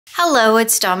Hello,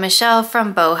 it's Dawn Michelle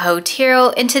from Boho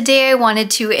Tarot, and today I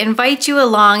wanted to invite you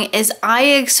along as I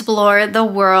explore the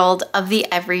world of the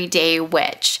Everyday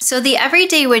Witch. So the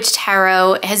Everyday Witch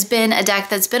Tarot has been a deck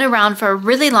that's been around for a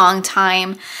really long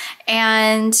time,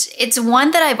 and it's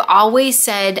one that I've always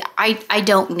said I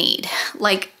don't need.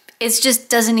 It just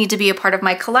doesn't need to be a part of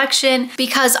my collection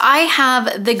because I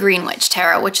have the Green Witch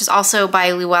Tarot, which is also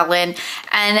by Llewellyn.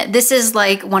 And this is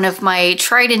like one of my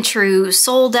tried and true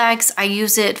soul decks. I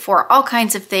use it for all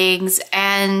kinds of things.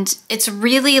 And it's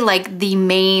really like the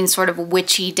main sort of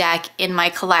witchy deck in my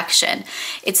collection.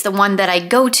 It's the one that I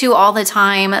go to all the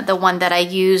time, the one that I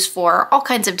use for all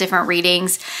kinds of different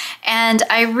readings. And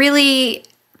I really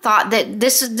thought that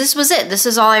this was it. This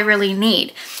is all I really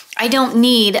need. I don't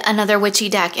need another witchy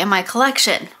deck in my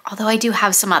collection, although I do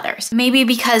have some others. Maybe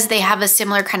because they have a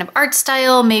similar kind of art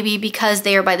style, maybe because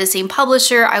they are by the same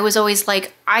publisher. I was always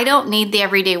like, I don't need the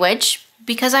Everyday Witch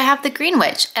because I have the Green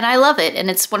Witch and I love it and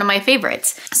it's one of my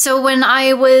favorites. So when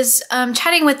I was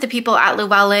chatting with the people at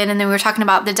Llewellyn and then we were talking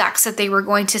about the decks that they were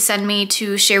going to send me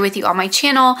to share with you on my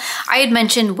channel, I had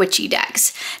mentioned witchy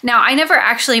decks. Now I never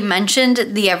actually mentioned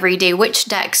the Everyday Witch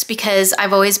decks because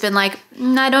I've always been like,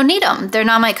 I don't need them. They're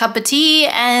not my cup of tea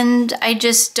and I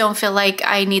just don't feel like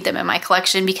I need them in my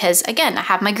collection because again, I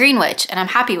have my Green Witch and I'm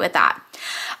happy with that.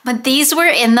 But these were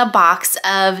in the box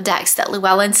of decks that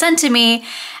Llewellyn sent to me.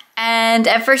 And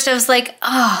at first I was like,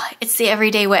 oh, it's the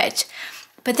Everyday Witch.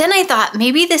 But then I thought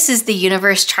maybe this is the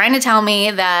universe trying to tell me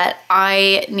that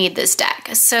I need this deck.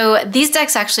 So these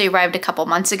decks actually arrived a couple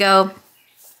months ago.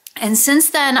 And since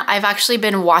then, I've actually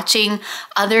been watching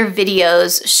other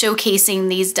videos showcasing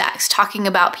these decks, talking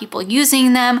about people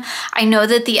using them. I know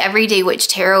that the Everyday Witch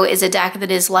Tarot is a deck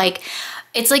that is like,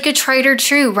 it's like a tried or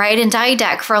true ride and die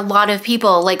deck for a lot of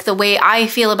people. Like the way I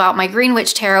feel about my Green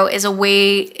Witch Tarot is the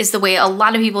way a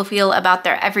lot of people feel about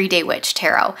their Everyday Witch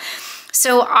Tarot.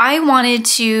 So I wanted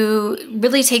to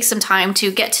really take some time to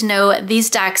get to know these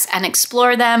decks and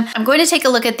explore them. I'm going to take a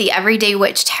look at the Everyday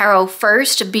Witch Tarot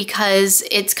first because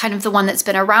it's kind of the one that's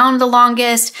been around the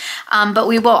longest, but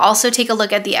we will also take a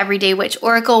look at the Everyday Witch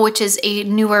Oracle, which is a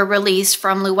newer release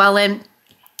from Llewellyn.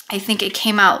 I think it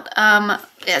came out,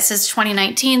 it says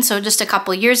 2019, so just a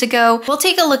couple years ago. We'll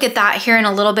take a look at that here in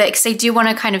a little bit because I do want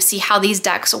to kind of see how these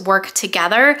decks work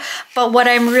together. But what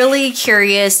I'm really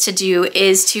curious to do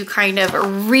is to kind of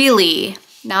really,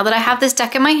 now that I have this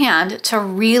deck in my hand, to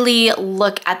really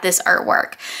look at this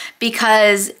artwork.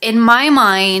 Because in my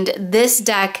mind, this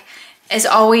deck has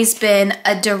always been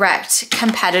a direct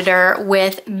competitor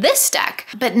with this deck.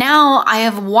 But now I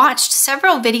have watched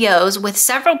several videos with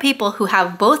several people who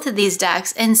have both of these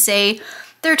decks and say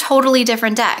they're totally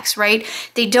different decks, right?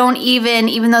 They don't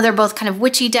even though they're both kind of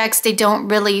witchy decks, they don't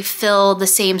really fill the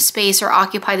same space or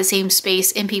occupy the same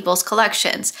space in people's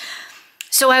collections.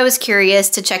 So I was curious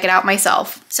to check it out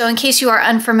myself. So in case you are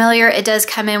unfamiliar, it does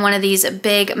come in one of these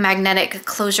big magnetic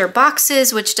closure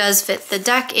boxes, which does fit the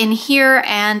deck in here,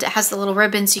 and it has the little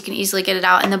ribbon so you can easily get it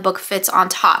out and the book fits on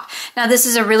top. Now this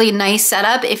is a really nice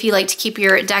setup if you like to keep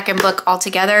your deck and book all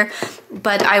together,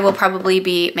 but I will probably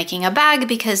be making a bag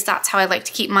because that's how I like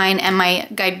to keep mine and my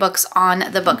guidebooks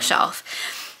on the bookshelf.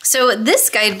 So this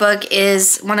guidebook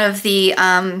is one of the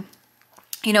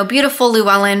beautiful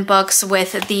Llewellyn books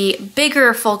with the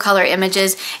bigger full color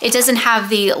images. It doesn't have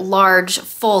the large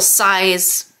full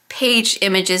size page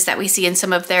images that we see in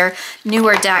some of their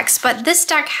newer decks, but this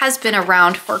deck has been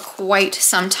around for quite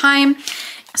some time.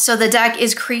 So the deck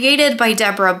is created by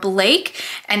Deborah Blake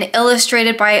and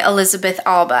illustrated by Elizabeth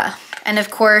Alba. And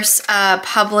of course,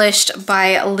 published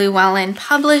by Llewellyn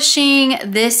Publishing.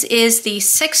 This is the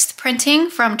 6th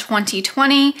printing from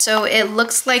 2020. So it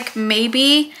looks like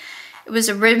maybe it was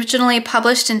originally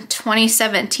published in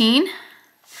 2017.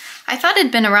 I thought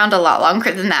it'd been around a lot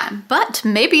longer than that, but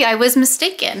maybe I was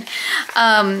mistaken.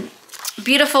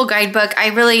 Beautiful guidebook. I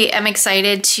really am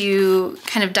excited to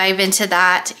kind of dive into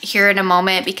that here in a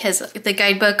moment because the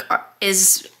guidebook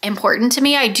is important to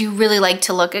me. I do really like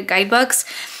to look at guidebooks.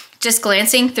 Just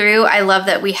glancing through, I love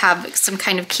that we have some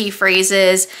kind of key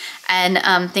phrases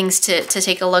and things to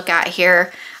take a look at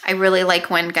here. I really like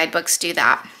when guidebooks do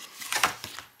that.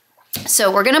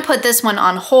 So we're gonna put this one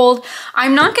on hold.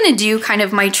 I'm not gonna do kind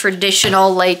of my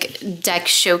traditional like deck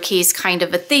showcase kind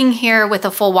of a thing here with a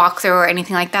full walkthrough or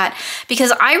anything like that,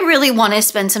 because I really wanna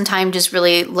spend some time just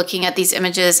really looking at these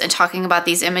images and talking about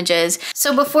these images.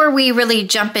 So before we really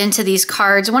jump into these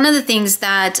cards, one of the things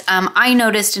that I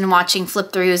noticed in watching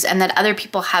flip throughs and that other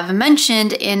people have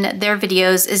mentioned in their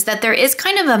videos is that there is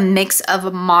kind of a mix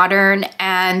of modern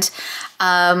and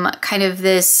kind of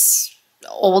this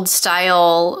old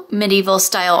style, medieval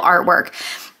style artwork.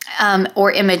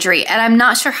 or imagery. And I'm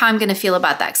not sure how I'm going to feel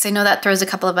about that because I know that throws a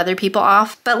couple of other people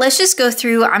off. But let's just go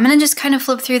through. I'm going to just kind of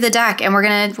flip through the deck and we're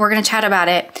gonna chat about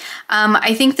it.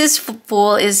 I think this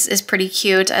fool is pretty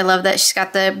cute. I love that she's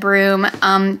got the broom.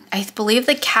 I believe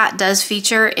the cat does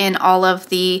feature in all of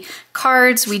the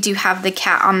cards. We do have the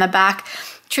cat on the back.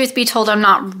 Truth be told, I'm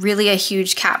not really a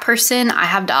huge cat person. I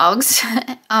have dogs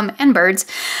and birds,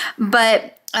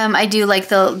 but I do like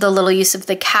the little use of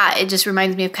the cat. It just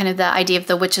reminds me of kind of the idea of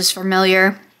the witch's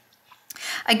familiar.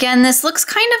 Again, this looks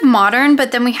kind of modern,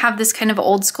 but then we have this kind of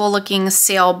old school looking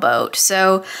sailboat.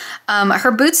 So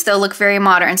her boots though look very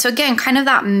modern. So again, kind of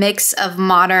that mix of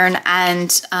modern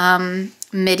and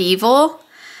medieval.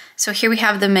 So here we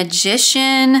have the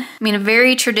magician. I mean, a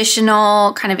very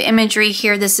traditional kind of imagery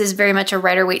here. This is very much a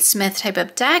Rider-Waite-Smith type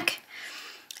of deck.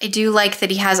 I do like that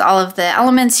he has all of the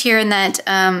elements here and that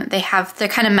they're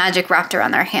kind of magic wrapped around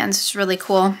their hands. It's really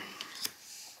cool.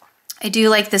 I do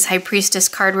like this High Priestess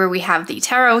card where we have the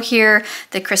tarot here,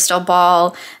 the crystal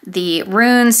ball, the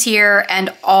runes here,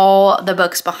 and all the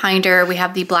books behind her. We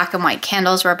have the black and white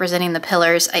candles representing the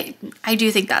pillars. I do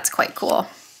think that's quite cool.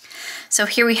 So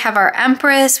here we have our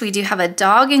Empress. We do have a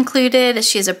dog included.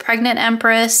 She is a pregnant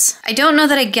Empress. I don't know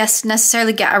that I guess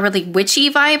necessarily get a really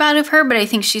witchy vibe out of her, but I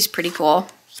think she's pretty cool.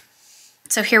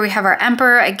 So here we have our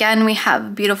Emperor. Again, we have a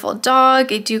beautiful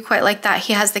dog. I do quite like that.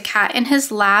 He has the cat in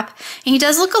his lap, and he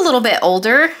does look a little bit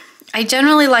older. I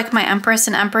generally like my Empress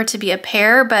and Emperor to be a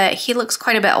pair, but he looks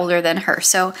quite a bit older than her,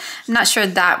 so I'm not sure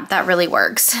that really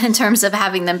works in terms of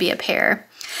having them be a pair.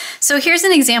 So here's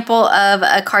an example of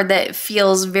a card that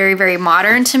feels very, very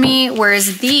modern to me,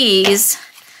 whereas these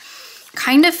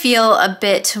kind of feel a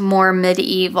bit more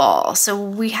medieval. So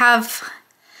we have,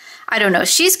 I don't know,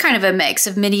 she's kind of a mix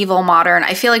of medieval, modern.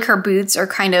 I feel like her boots are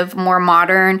kind of more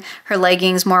modern, her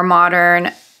leggings more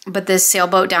modern, but this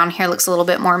sailboat down here looks a little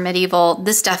bit more medieval.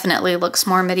 This definitely looks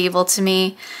more medieval to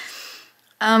me.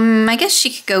 I guess she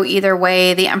could go either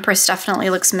way. The Empress definitely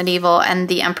looks medieval and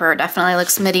the Emperor definitely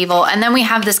looks medieval. And then we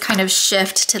have this kind of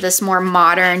shift to this more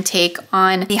modern take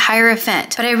on the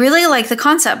Hierophant. But I really like the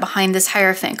concept behind this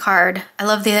Hierophant card. I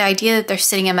love the idea that they're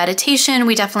sitting in meditation.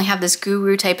 We definitely have this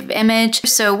guru type of image.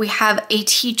 So we have a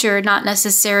teacher, not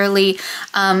necessarily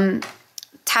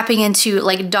tapping into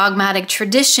like dogmatic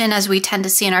tradition as we tend to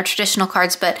see in our traditional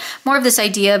cards, but more of this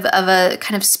idea of a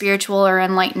kind of spiritual or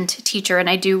enlightened teacher, and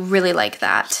I do really like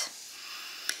that.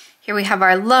 Here we have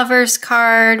our Lovers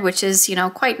card, which is, you know,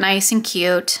 quite nice and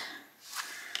cute.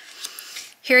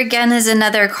 Here again is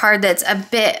another card that's a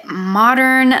bit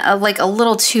modern, like a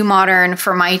little too modern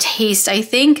for my taste, I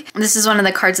think. This is one of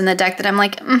the cards in the deck that I'm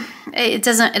like, it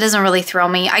doesn't really thrill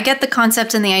me. I get the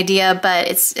concept and the idea, but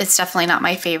it's definitely not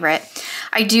my favorite.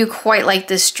 I do quite like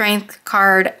this Strength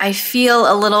card. I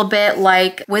feel a little bit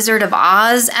like Wizard of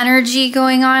Oz energy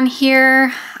going on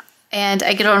here. And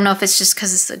I don't know if it's just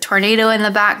because it's a tornado in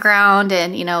the background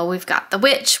and, you know, we've got the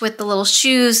witch with the little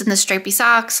shoes and the stripy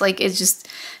socks. Like, it's just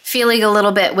feeling a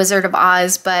little bit Wizard of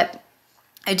Oz, but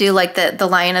I do like that the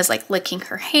lion is like licking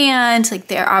her hand. Like,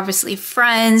 they're obviously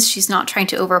friends. She's not trying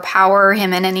to overpower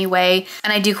him in any way.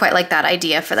 And I do quite like that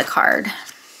idea for the card.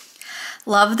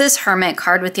 Love this Hermit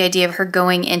card with the idea of her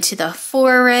going into the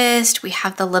forest. We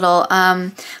have the little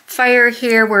fire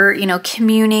here. We're, you know,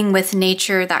 communing with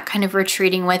nature, that kind of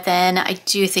retreating within. I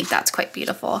do think that's quite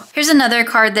beautiful. Here's another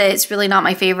card that's really not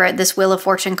my favorite, this Wheel of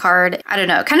Fortune card. I don't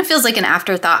know, it kind of feels like an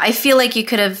afterthought. I feel like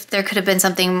there could have been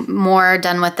something more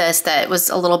done with this that was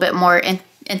a little bit more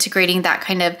integrating that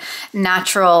kind of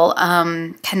natural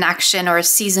connection or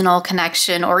seasonal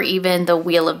connection, or even the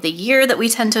wheel of the year that we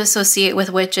tend to associate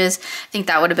with witches. I think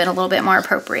that would have been a little bit more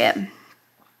appropriate.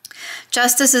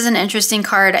 Justice is an interesting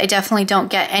card. I definitely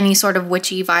don't get any sort of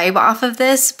witchy vibe off of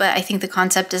this, but I think the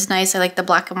concept is nice. I like the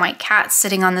black and white cat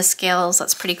sitting on the scales.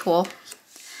 That's pretty cool.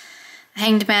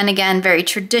 Hanged Man, again, very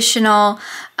traditional.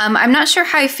 I'm not sure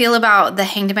how I feel about the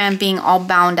Hanged Man being all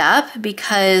bound up,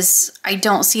 because I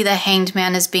don't see the Hanged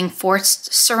Man as being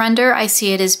forced surrender. I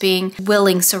see it as being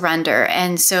willing surrender.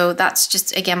 And so that's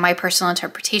just, again, my personal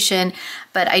interpretation.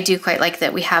 But I do quite like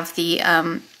that we have the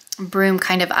broom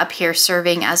kind of up here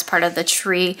serving as part of the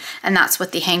tree, and that's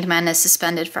what the Hanged Man is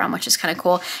suspended from, which is kind of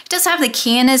cool. He does have the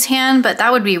key in his hand, but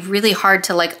that would be really hard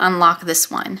to like unlock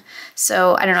this one.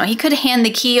 So I don't know, he could hand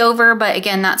the key over, but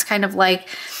again, that's kind of like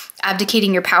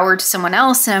abdicating your power to someone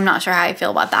else, and I'm not sure how I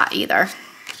feel about that either.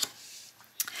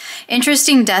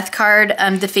 Interesting Death card.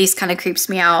 The face kind of creeps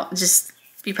me out, just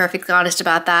to be perfectly honest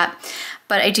about that.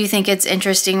 But I do think it's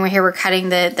interesting. We're cutting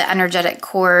the energetic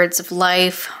cords of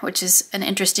life, which is an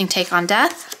interesting take on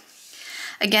death.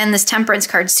 Again, this Temperance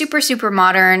card, super, super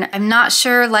modern. I'm not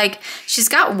sure, like, she's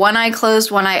got one eye closed,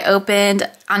 one eye opened.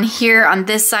 On here, on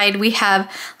this side, we have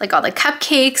like all the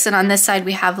cupcakes, and on this side,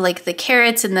 we have like the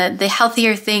carrots and the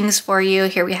healthier things for you.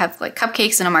 Here we have like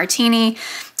cupcakes and a martini.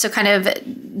 So kind of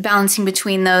balancing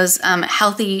between those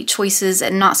healthy choices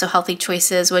and not so healthy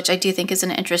choices, which I do think is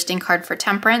an interesting card for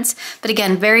Temperance. But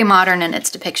again, very modern in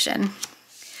its depiction.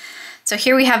 So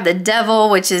here we have the Devil,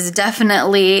 which is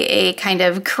definitely a kind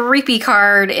of creepy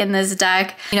card in this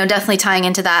deck. You know, definitely tying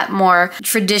into that more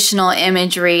traditional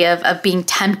imagery of being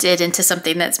tempted into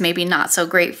something that's maybe not so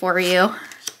great for you.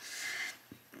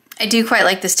 I do quite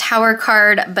like this Tower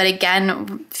card, but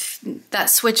again, that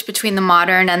switch between the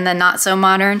modern and the not so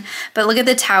modern. But look at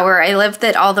the Tower. I love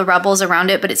that all the rebels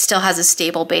around it, but it still has a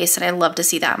stable base, and I love to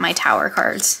see that in my Tower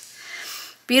cards.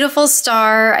 Beautiful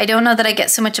Star. I don't know that I get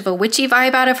so much of a witchy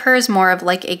vibe out of her, as more of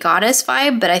like a goddess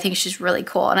vibe, but I think she's really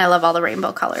cool, and I love all the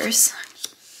rainbow colors.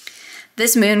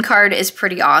 This Moon card is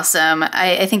pretty awesome.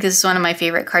 I think this is one of my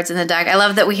favorite cards in the deck. I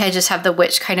love that we just have the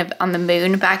witch kind of on the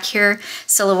moon back here,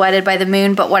 silhouetted by the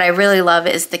moon, but what I really love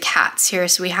is the cats here.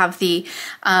 So we have the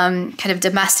kind of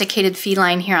domesticated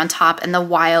feline here on top and the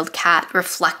wild cat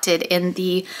reflected in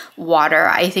the water.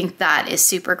 I think that is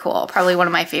super cool. Probably one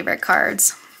of my favorite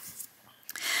cards.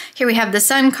 Here we have the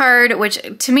Sun card, which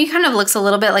to me kind of looks a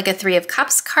little bit like a Three of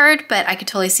Cups card, but I could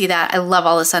totally see that. I love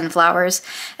all the sunflowers,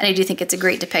 and I do think it's a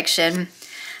great depiction.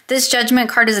 This Judgment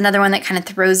card is another one that kind of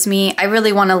throws me. I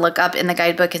really want to look up in the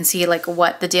guidebook and see like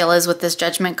what the deal is with this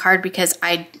Judgment card, because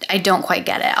I don't quite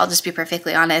get it. I'll just be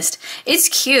perfectly honest. It's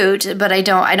cute, but I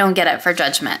don't get it for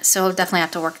Judgment, so I'll definitely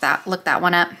have to look that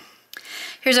one up.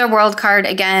 Here's our World card,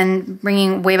 again,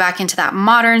 bringing way back into that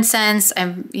modern sense.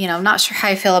 I'm, not sure how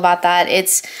I feel about that.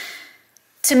 It's,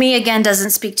 to me, again,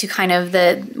 doesn't speak to kind of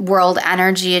the world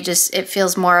energy. It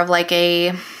feels more of like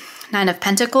a Nine of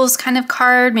Pentacles kind of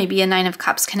card, maybe a Nine of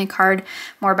Cups kind of card,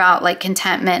 more about like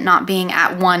contentment, not being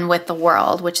at one with the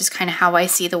world, which is kind of how I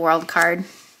see the World card.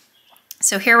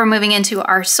 So here we're moving into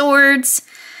our swords.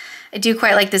 I do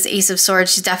quite like this Ace of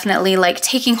Swords. She's definitely like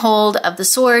taking hold of the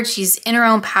sword. She's in her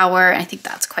own power, and I think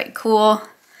that's quite cool.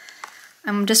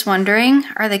 I'm just wondering,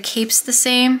 are the capes the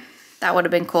same? That would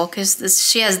have been cool, because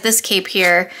she has this cape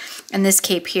here and this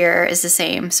cape here is the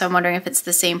same. So I'm wondering if it's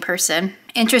the same person.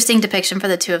 Interesting depiction for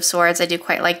the Two of Swords. I do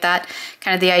quite like that.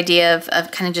 Kind of the idea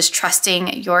of kind of just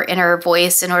trusting your inner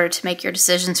voice in order to make your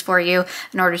decisions for you,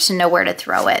 in order to know where to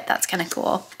throw it. That's kind of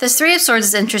cool. This Three of Swords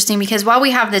is interesting because while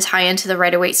we have the tie-in to the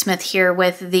Rider-Waite-Smith here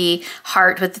with the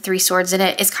heart with the three swords in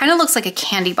it, it kind of looks like a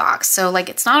candy box. So like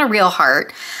it's not a real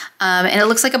heart. And it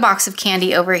looks like a box of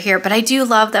candy over here, but I do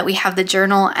love that we have the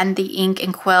journal and the ink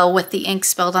and quill with the ink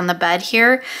spilled on the bed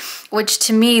here, which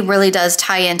to me really does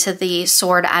tie into the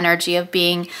sword energy of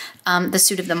being the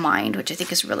suit of the mind, which I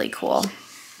think is really cool.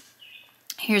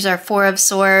 Here's our Four of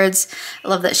Swords. I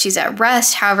love that she's at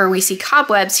rest. However, we see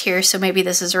cobwebs here, so maybe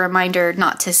this is a reminder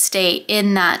not to stay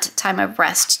in that time of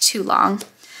rest too long.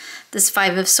 This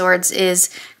Five of Swords is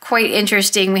quite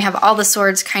interesting. We have all the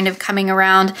swords kind of coming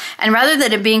around, and rather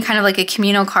than it being kind of like a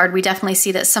communal card, we definitely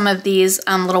see that some of these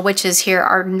little witches here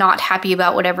are not happy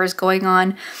about whatever is going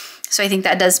on. So I think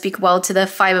that does speak well to the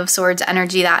Five of Swords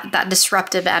energy, that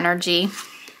disruptive energy.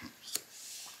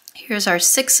 Here's our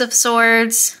Six of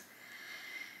Swords.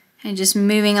 And just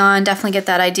moving on, definitely get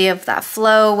that idea of that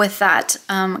flow with that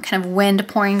kind of wind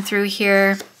pouring through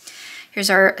here. Here's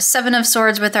our Seven of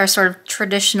Swords with our sort of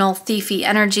traditional thiefy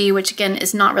energy, which again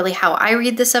is not really how I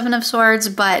read the Seven of Swords,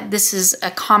 but this is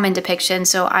a common depiction,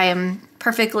 so I am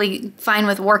perfectly fine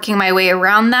with working my way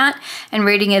around that and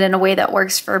reading it in a way that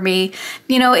works for me.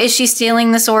 Is she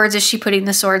stealing the swords? Is she putting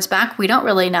the swords back? We don't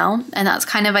really know, and that's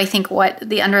kind of, I think, what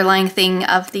the underlying thing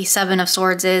of the Seven of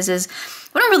Swords is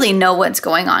we don't really know what's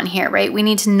going on here, right? We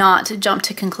need to not jump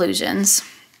to conclusions.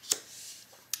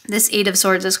 This Eight of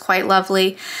Swords is quite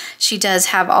lovely. She does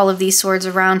have all of these swords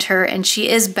around her, and she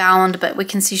is bound, but we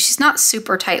can see she's not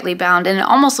super tightly bound, and it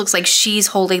almost looks like she's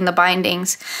holding the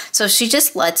bindings. So if she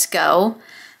just lets go,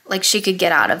 like she could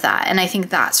get out of that, and I think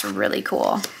that's really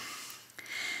cool.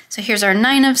 So here's our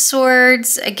Nine of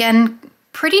Swords. Again,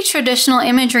 pretty traditional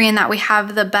imagery in that we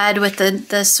have the bed with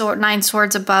the nine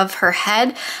swords above her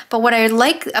head, but what I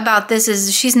like about this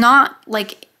is she's not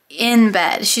like in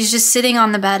bed. She's just sitting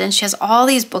on the bed and she has all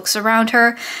these books around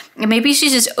her, and maybe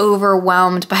she's just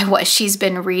overwhelmed by what she's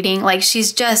been reading. Like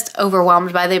she's just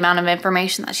overwhelmed by the amount of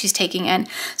information that she's taking in.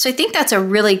 So I think that's a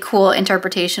really cool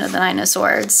interpretation of the Nine of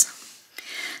Swords.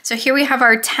 So here we have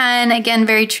our 10, again,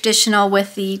 very traditional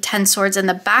with the 10 swords in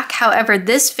the back. However,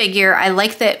 this figure, I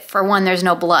like that for one, there's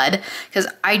no blood, because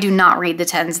I do not read the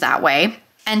 10s that way.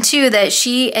 And two, that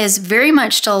she is very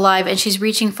much still alive and she's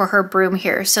reaching for her broom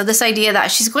here. So this idea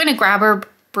that she's going to grab her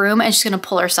broom and she's going to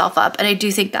pull herself up. And I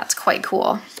do think that's quite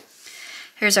cool.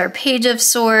 Here's our Page of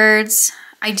Swords.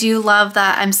 I do love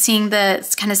that I'm seeing the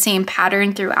kind of same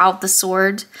pattern throughout the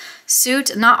sword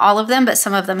suit. Not all of them, but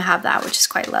some of them have that, which is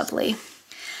quite lovely.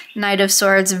 Knight of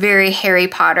Swords, very Harry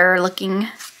Potter looking.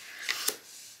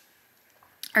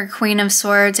 Our Queen of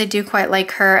Swords, I do quite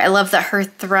like her. I love that her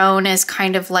throne is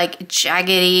kind of like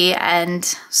jaggedy and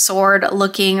sword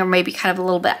looking, or maybe kind of a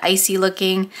little bit icy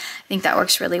looking. I think that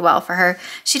works really well for her.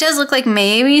 She does look like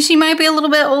maybe she might be a little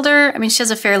bit older. I mean, she has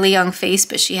a fairly young face,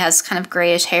 but she has kind of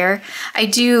grayish hair. I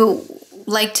do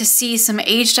like to see some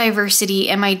age diversity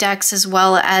in my decks, as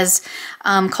well as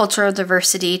cultural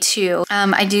diversity too.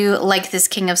 I do like this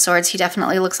King of Swords. He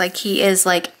definitely looks like he is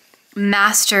like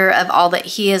master of all that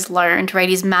he has learned, right?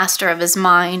 He's master of his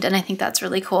mind, and I think that's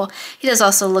really cool. He does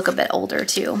also look a bit older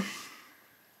too.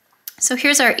 So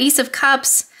here's our Ace of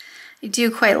Cups. I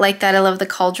do quite like that. I love the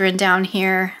cauldron down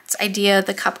here. It's the idea of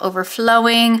the cup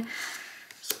overflowing.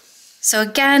 So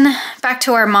again, back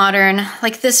to our modern,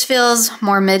 like this feels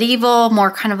more medieval,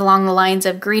 more kind of along the lines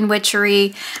of green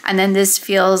witchery, and then this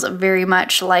feels very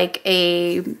much like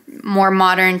a more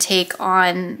modern take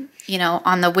on, you know,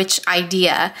 on the witch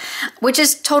idea, which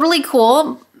is totally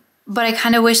cool, but I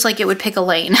kind of wish like it would pick a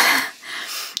lane.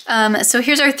 So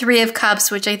here's our Three of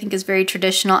Cups, which I think is very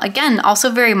traditional. Again,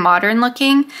 also very modern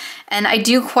looking, and I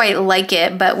do quite like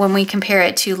it, but when we compare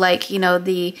it to like, you know,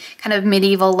 the kind of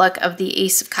medieval look of the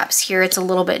Ace of Cups here, it's a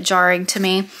little bit jarring to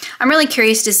me. I'm really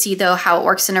curious to see though how it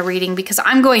works in a reading, because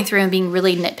I'm going through and being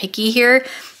really nitpicky here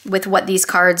with what these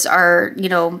cards are, you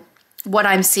know, what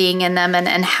I'm seeing in them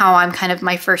and how I'm kind of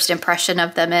my first impression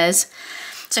of them is.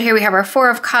 So here we have our Four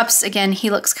of Cups. Again, he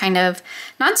looks kind of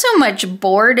not so much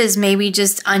bored as maybe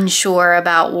just unsure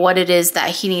about what it is that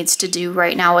he needs to do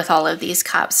right now with all of these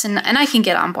cups. And I can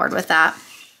get on board with that.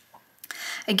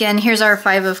 Again, here's our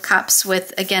Five of Cups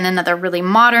with, again, another really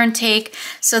modern take.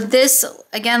 So this,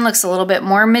 again, looks a little bit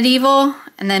more medieval.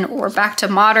 And then we're back to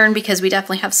modern because we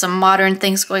definitely have some modern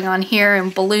things going on here,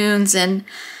 and balloons, and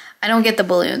I don't get the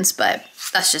balloons, but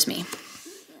that's just me.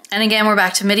 And again, we're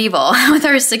back to medieval with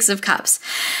our Six of Cups.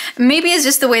 Maybe it's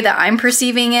just the way that I'm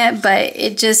perceiving it, but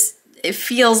it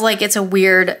feels like it's a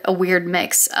weird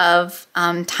mix of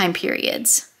time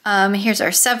periods. Here's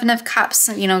our Seven of Cups.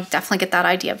 You know, definitely get that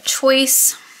idea of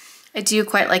choice. I do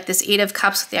quite like this Eight of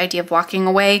Cups with the idea of walking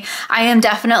away. I am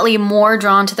definitely more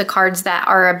drawn to the cards that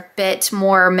are a bit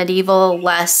more medieval,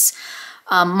 less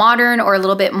modern, or a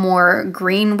little bit more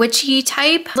green witchy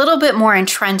type, a little bit more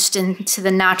entrenched into the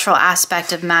natural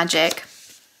aspect of magic.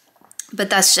 But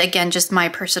that's, again, just my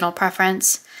personal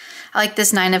preference. I like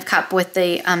this Nine of Cups with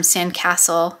the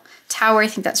sandcastle tower. I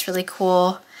think that's really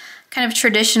cool. Kind of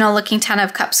traditional looking Ten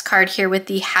of Cups card here with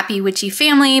the happy witchy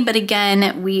family, but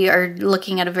again, we are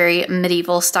looking at a very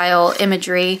medieval style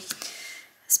imagery.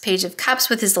 This Page of Cups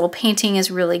with his little painting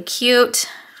is really cute.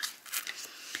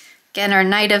 Again, our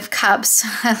Knight of Cups.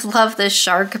 I love this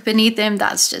shark beneath him.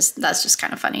 That's just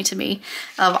kind of funny to me.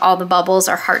 Of all the bubbles,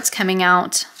 our hearts coming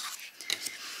out.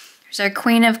 There's our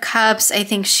Queen of Cups. I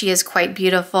think she is quite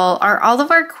beautiful. Are all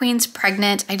of our queens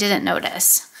pregnant? I didn't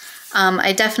notice.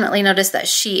 I definitely noticed that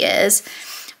she is.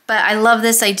 But I love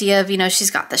this idea of, you know,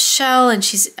 she's got the shell and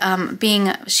she's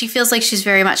she feels like she's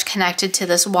very much connected to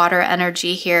this water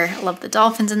energy here. I love the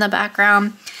dolphins in the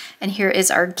background. And here is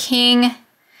our king.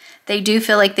 They do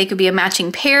feel like they could be a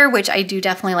matching pair, which I do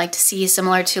definitely like to see,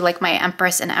 similar to like my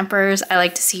Empress and Emperors. I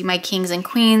like to see my kings and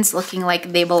queens looking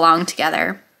like they belong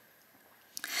together.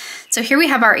 So here we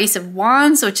have our Ace of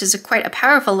Wands, which is quite a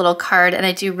powerful little card, and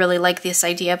I do really like this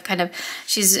idea of kind of,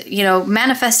 she's, you know,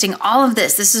 manifesting all of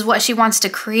this. This is what she wants to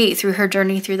create through her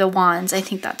journey through the wands. I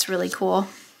think that's really cool.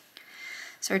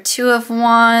 So our Two of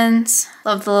Wands.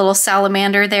 Love the little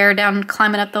salamander there down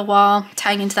climbing up the wall,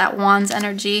 tying into that wands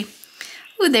energy.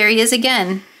 Ooh, there he is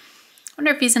again.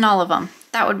 Wonder if he's in all of them.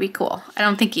 That would be cool. I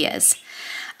don't think he is.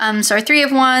 So our Three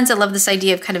of Wands. I love this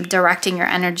idea of kind of directing your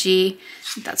energy.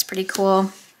 I think that's pretty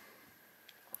cool.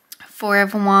 Four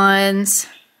of Wands.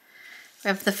 We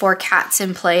have the four cats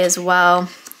in play as well.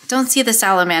 Don't see the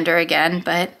salamander again,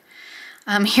 but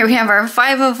here we have our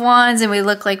Five of Wands, and we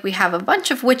look like we have a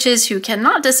bunch of witches who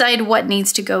cannot decide what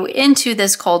needs to go into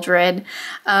this cauldron,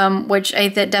 which I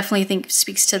definitely think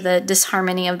speaks to the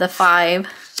disharmony of the five.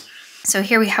 So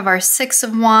here we have our Six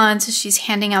of Wands. She's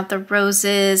handing out the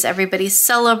roses. Everybody's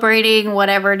celebrating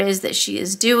whatever it is that she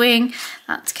is doing.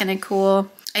 That's kind of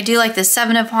cool. I do like the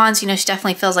Seven of Wands. You know, she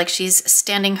definitely feels like she's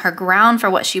standing her ground for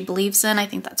what she believes in. I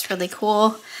think that's really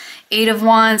cool. Eight of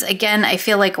Wands, again, I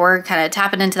feel like we're kind of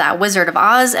tapping into that Wizard of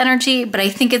Oz energy, but I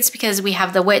think it's because we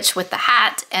have the witch with the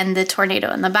hat and the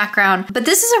tornado in the background. But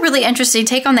this is a really interesting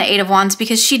take on the Eight of Wands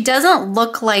because she doesn't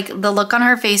look like, the look on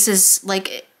her face is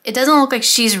like, it doesn't look like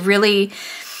she's really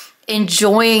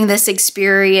enjoying this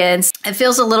experience. It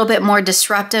feels a little bit more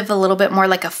disruptive, a little bit more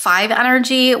like a 5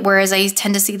 energy, whereas I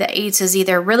tend to see the 8s as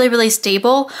either really, really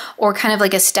stable or kind of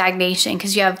like a stagnation,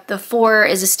 because you have the 4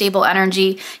 is a stable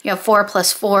energy, you have 4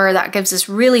 plus 4, that gives us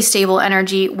really stable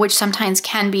energy, which sometimes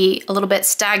can be a little bit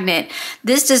stagnant.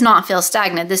 This does not feel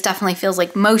stagnant. This definitely feels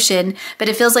like motion, but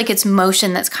it feels like it's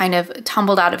motion that's kind of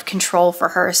tumbled out of control for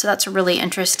her. So that's really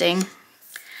interesting.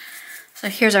 So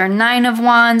here's our 9 of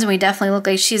Wands. We definitely look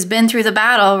like she's been through the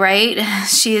battle, right?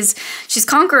 She's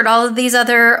conquered all of these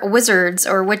other wizards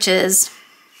or witches.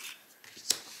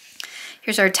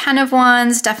 Here's our 10 of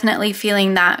Wands, definitely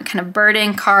feeling that kind of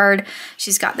burden card.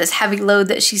 She's got this heavy load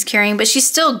that she's carrying, but she's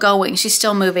still going. She's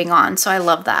still moving on, so I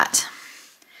love that.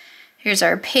 Here's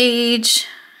our Page.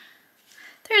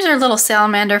 There's our little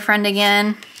salamander friend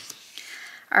again.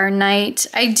 Our Knight.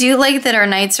 I do like that our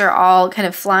Knights are all kind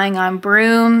of flying on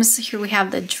brooms. Here we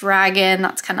have the Dragon.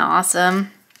 That's kind of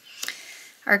awesome.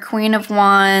 Our Queen of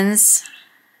Wands.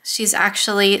 She's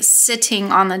actually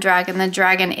sitting on the dragon. The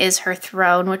dragon is her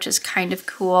throne, which is kind of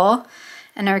cool.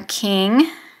 And our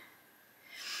King.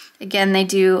 Again, they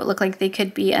do look like they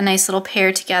could be a nice little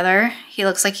pair together. He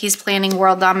looks like he's planning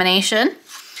world domination.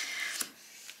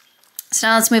 So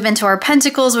now let's move into our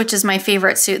Pentacles, which is my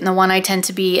favorite suit and the one I tend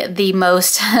to be the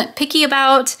most picky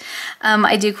about.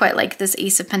 I do quite like this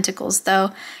Ace of Pentacles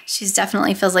though. She's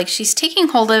definitely feels like she's taking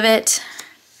hold of it.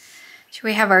 Here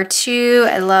we have our 2.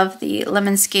 I love the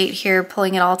lemon skate here,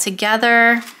 pulling it all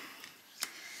together.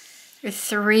 Your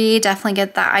 3, definitely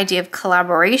get that idea of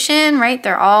collaboration, right?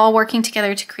 They're all working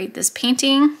together to create this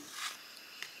painting.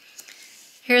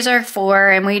 Here's our 4,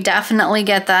 and we definitely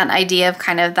get that idea of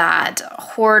kind of that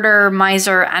hoarder,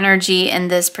 miser energy in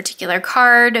this particular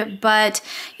card. But,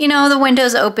 you know, the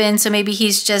window's open, so maybe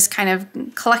he's just kind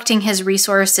of collecting his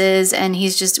resources and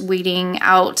he's just waiting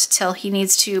out till he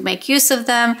needs to make use of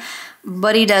them.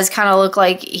 But he does kind of look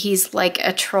like he's like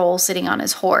a troll sitting on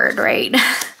his hoard, right?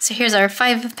 So here's our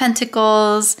 5 of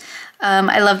Pentacles.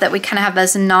 I love that we kind of have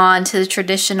this nod to the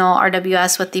traditional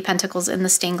RWS with the pentacles in the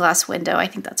stained glass window. I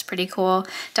think that's pretty cool.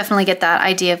 Definitely get that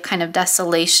idea of kind of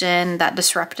desolation, that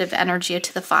disruptive energy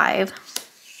to the 5.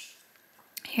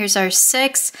 Here's our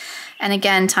 6. And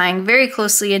again, tying very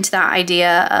closely into that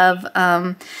idea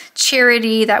of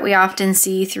charity that we often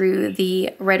see through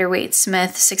the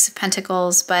Rider-Waite-Smith 6 of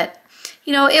Pentacles. But,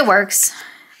 you know, it works.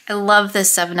 I love this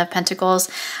 7 of Pentacles.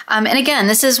 And again,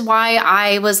 this is why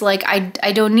I was like,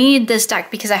 I don't need this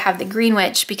deck because I have the Green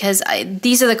Witch, because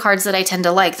these are the cards that I tend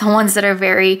to like, the ones that are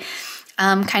very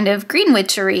kind of green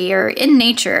witchery or in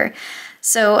nature.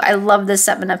 So I love the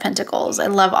 7 of Pentacles. I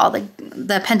love all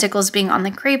the pentacles being on the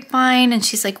grapevine, and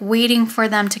she's like waiting for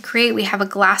them to create. We have a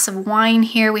glass of wine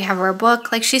here. We have our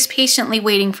book. Like, she's patiently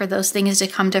waiting for those things to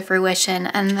come to fruition,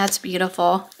 and that's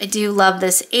beautiful. I do love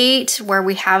this 8 where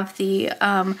we have the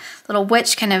little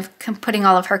witch kind of putting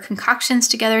all of her concoctions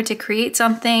together to create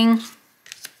something.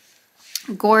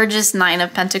 Gorgeous 9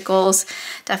 of Pentacles.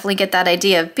 Definitely get that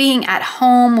idea of being at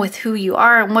home with who you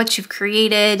are and what you've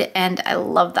created, and I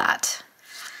love that.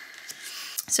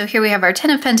 So here we have our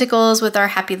 10 of Pentacles with our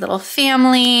happy little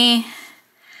family.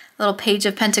 Little Page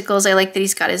of Pentacles. I like that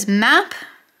he's got his map.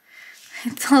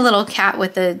 It's a little cat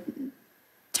with a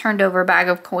turned over bag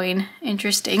of coin.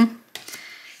 Interesting.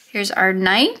 Here's our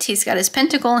Knight. He's got his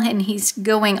pentacle and he's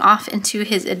going off into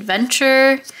his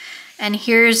adventure. And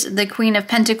here's the Queen of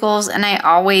Pentacles, and I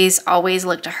always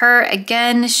look to her.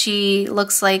 Again, she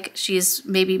looks like she's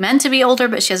maybe meant to be older,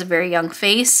 but she has a very young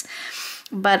face.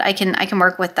 But I can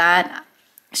work with that.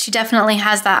 She definitely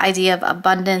has that idea of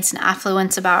abundance and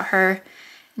affluence about her.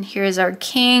 And here's our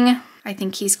King. I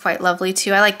think he's quite lovely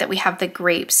too. I like that we have the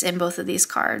grapes in both of these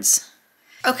cards.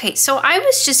 Okay, so I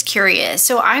was just curious.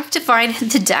 So I've divided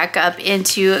the deck up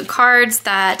into cards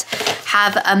that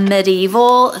have a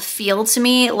medieval feel to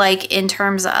me, like in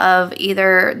terms of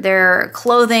either their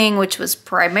clothing, which was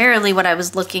primarily what I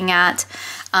was looking at,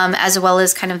 as well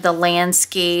as kind of the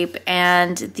landscape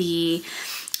and the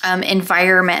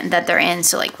environment that they're in.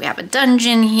 So like we have a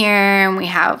dungeon here, and we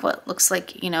have what looks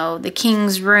like, you know, the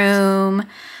king's room.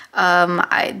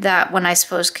 That one I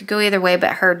suppose could go either way,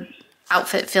 but her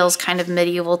outfit feels kind of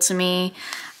medieval to me.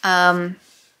 And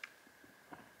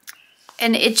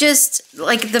it just,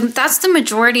 like, that's the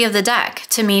majority of the deck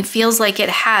to me. Feels like it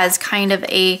has kind of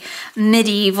a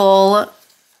medieval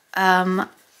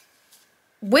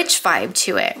witch vibe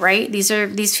to it, right?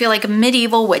 These feel like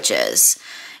medieval witches.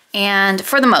 And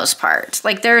for the most part,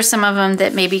 like there are some of them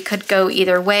that maybe could go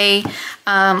either way.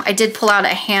 I did pull out a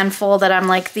handful that I'm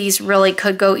like, these really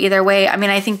could go either way. I mean,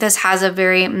 I think this has a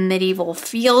very medieval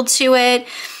feel to it.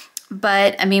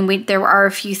 But I mean, there are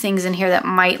a few things in here that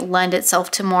might lend itself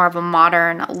to more of a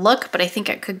modern look, but I think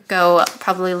it could go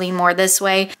probably lean more this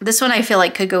way. This one I feel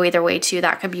like could go either way too.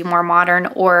 That could be more modern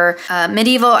or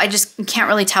medieval. I just can't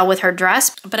really tell with her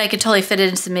dress, but I could totally fit it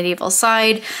into the medieval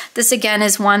side. This again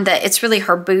is one that it's really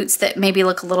her boots that maybe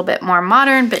look a little bit more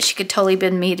modern, but she could totally be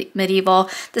medieval.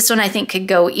 This one I think could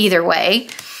go either way.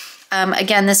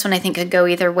 Again, this one I think could go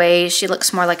either way. She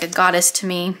looks more like a goddess to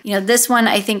me. You know, this one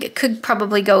I think it could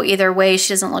probably go either way. She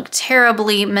doesn't look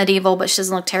terribly medieval, but she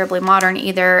doesn't look terribly modern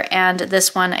either. And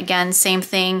this one, again, same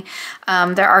thing.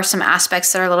 There are some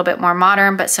aspects that are a little bit more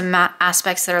modern, but some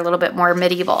aspects that are a little bit more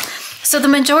medieval. So the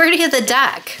majority of the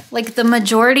deck, like the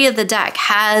majority of the deck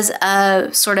has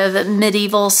a sort of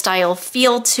medieval style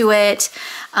feel to it.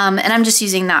 And I'm just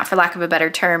using that for lack of a better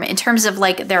term in terms of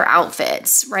like their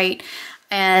outfits, right?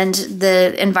 And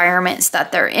the environments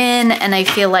that they're in. And I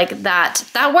feel like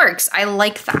that works. I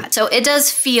like that. So it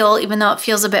does feel, even though it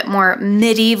feels a bit more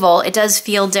medieval, it does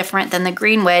feel different than the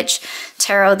Green Witch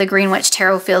Tarot. The Green Witch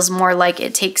Tarot feels more like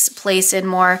it takes place in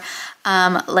more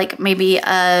like maybe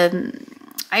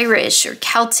Irish or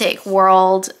Celtic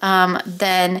world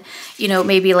than, you know,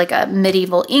 maybe like a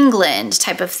medieval England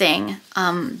type of thing.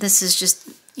 This is just,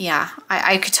 yeah,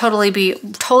 I could totally be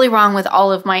totally wrong with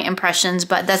all of my impressions,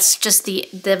 but that's just the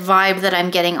vibe that I'm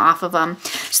getting off of them.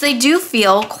 So they do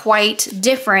feel quite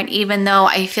different, even though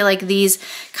I feel like these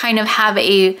kind of have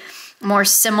a more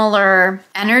similar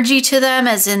energy to them,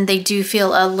 as in they do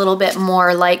feel a little bit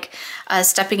more like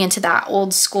stepping into that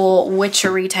old school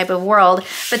witchery type of world.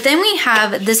 But then we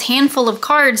have this handful of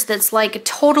cards that's like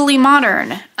totally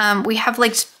modern. We have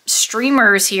like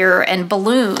streamers here and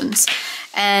balloons.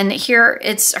 And here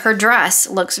it's her dress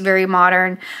looks very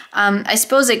modern. I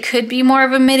suppose it could be more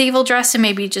of a medieval dress and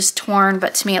maybe just torn,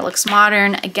 but to me it looks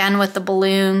modern, again with the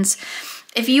balloons.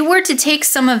 If you were to take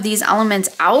some of these elements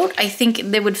out, I think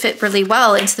they would fit really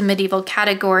well into the medieval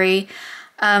category.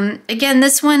 Again,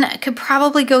 this one could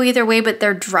probably go either way, but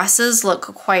their dresses look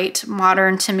quite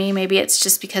modern to me. Maybe it's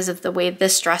just because of the way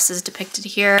this dress is depicted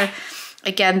here.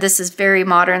 Again, this is very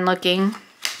modern looking.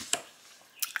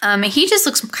 He just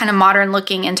looks kind of modern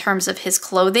looking in terms of his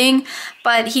clothing,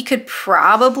 but he could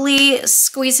probably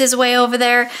squeeze his way over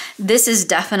there. This is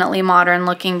definitely modern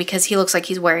looking because he looks like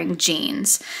he's wearing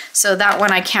jeans. So that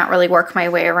one I can't really work my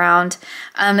way around.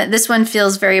 This one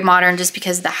feels very modern just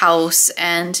because of the house,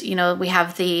 and you know, we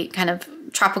have the kind of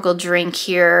tropical drink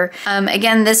here.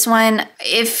 Again, this one,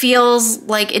 it feels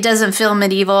like it doesn't feel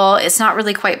medieval. It's not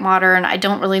really quite modern. I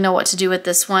don't really know what to do with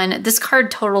this one. This card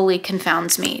totally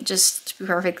confounds me, just to be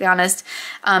perfectly honest.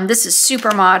 This is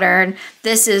super modern.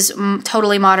 This is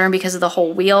totally modern because of the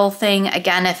whole wheel thing.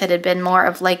 Again, if it had been more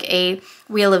of like a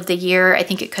wheel of the year, I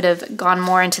think it could have gone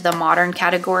more into the modern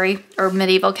category or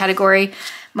medieval category.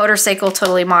 Motorcycle,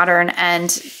 totally modern.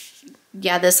 And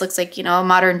yeah, this looks like, you know, a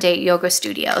modern day yoga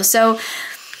studio. So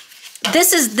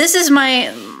this is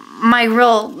my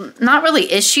real, not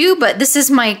really issue, but this is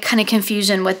my kind of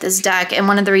confusion with this deck. And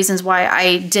one of the reasons why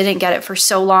I didn't get it for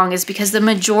so long is because the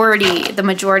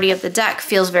majority of the deck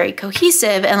feels very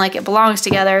cohesive and like it belongs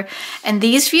together. And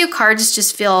these few cards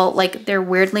just feel like they're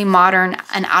weirdly modern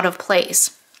and out of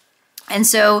place. And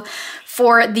so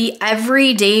for the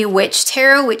Everyday Witch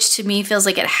Tarot, which to me feels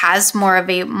like it has more of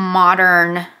a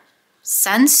modern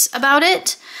sense about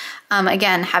it.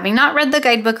 Again, having not read the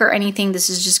guidebook or anything, this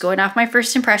is just going off my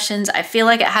first impressions. I feel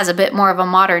like it has a bit more of a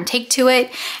modern take to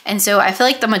it. And so I feel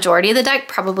like the majority of the deck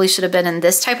probably should have been in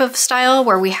this type of style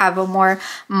where we have a more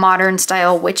modern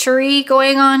style witchery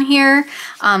going on here,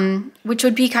 which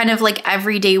would be kind of like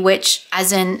everyday witch,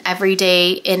 as in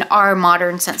everyday in our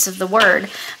modern sense of the word.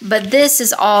 But this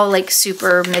is all like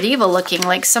super medieval looking.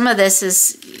 Like some of this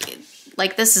is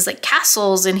like, this is like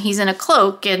castles and he's in a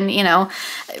cloak and, you know,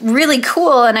 really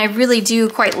cool. And I really do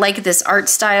quite like this art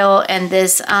style and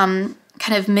this kind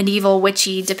of medieval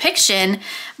witchy depiction,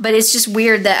 but it's just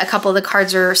weird that a couple of the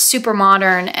cards are super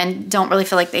modern and don't really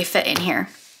feel like they fit in here.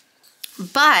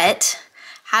 But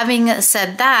having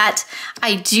said that,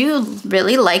 I do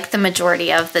really like the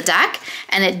majority of the deck,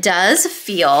 and it does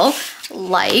feel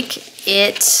like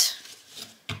it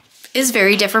is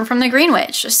very different from the Green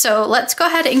Witch. So let's go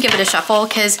ahead and give it a shuffle,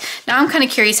 because now I'm kind of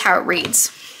curious how it reads.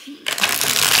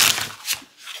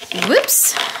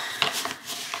 Whoops.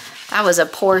 That was a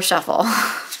poor shuffle.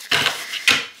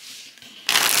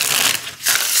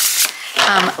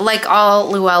 Like all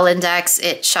Llewellyn decks,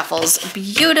 it shuffles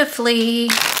beautifully.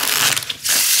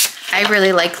 I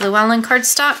really like Llewellyn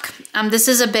cardstock. This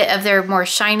is a bit of their more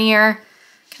shinier.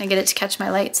 Can I get it to catch my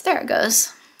lights? There it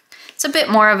goes. It's a bit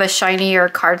more of a shinier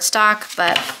cardstock,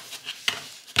 but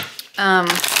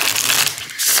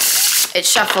it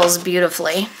shuffles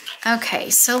beautifully. Okay,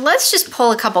 so let's just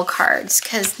pull a couple cards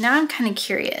because now I'm kind of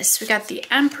curious. We got the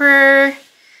Emperor,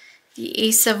 the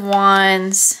Ace of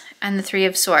Wands, and the Three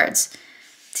of Swords.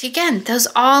 See, again, those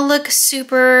all look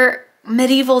super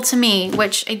medieval to me,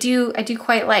 which I do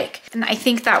quite like. And I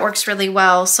think that works really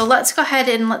well. So let's go ahead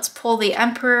and let's pull the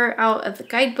Emperor out of the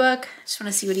guidebook. Just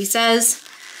want to see what he says.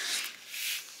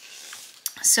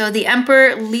 So the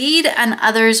Emperor, lead and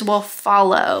others will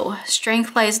follow.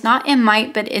 Strength lies not in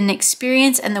might, but in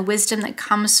experience and the wisdom that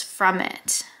comes from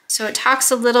it. So it talks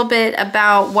a little bit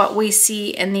about what we see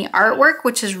in the artwork,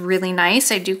 which is really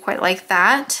nice. I do quite like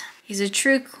that. He's a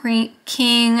true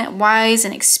king, wise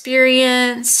and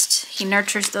experienced. He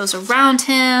nurtures those around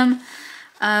him.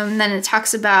 Then it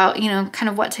talks about, you know, kind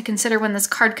of what to consider when this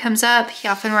card comes up. He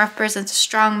often represents a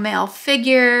strong male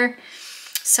figure,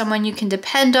 someone you can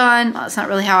depend on. Well, that's not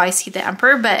really how I see the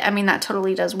Emperor, but I mean, that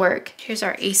totally does work. Here's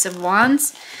our Ace of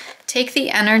Wands. Take the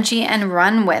energy and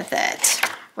run with it.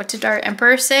 What did our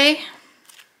Emperor say?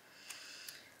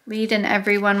 Lead and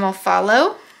everyone will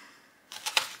follow.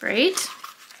 Great.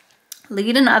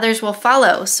 Lead and others will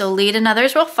follow. So lead and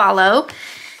others will follow.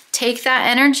 Take that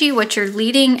energy, what you're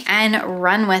leading, and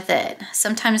run with it.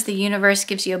 Sometimes the universe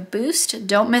gives you a boost.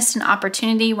 Don't miss an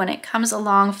opportunity when it comes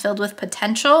along filled with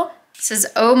potential. It says,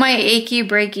 oh, my achy,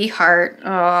 breaky heart.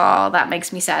 Oh, that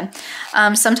makes me sad.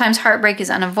 Sometimes heartbreak is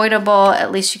unavoidable.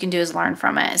 At least you can do is learn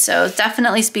from it. So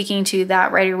definitely speaking to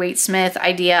that Rider-Waite-Smith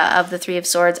idea of the Three of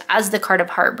Swords as the card of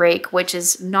heartbreak, which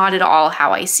is not at all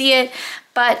how I see it.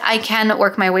 But I can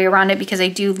work my way around it because I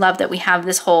do love that we have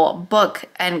this whole book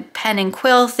and pen and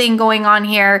quill thing going on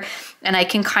here. And I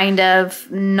can kind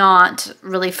of not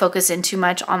really focus in too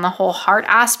much on the whole heart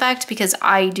aspect because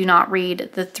I do not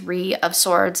read the Three of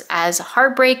Swords as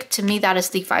heartbreak. To me, that is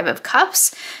the Five of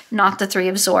Cups, not the Three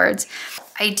of Swords.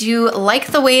 I do like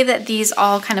the way that these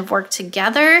all kind of work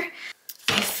together.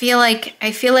 I feel like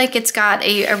it's got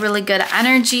a really good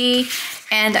energy.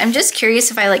 And I'm just curious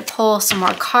if I like pull some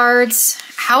more cards.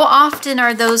 How often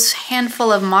are those handful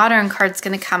of modern cards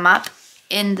going to come up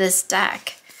in this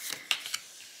deck?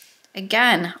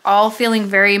 Again, all feeling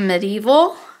very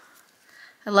medieval.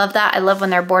 I love that. I love when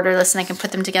they're borderless and I can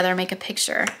put them together and make a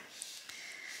picture.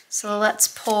 So let's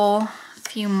pull a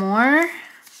few more.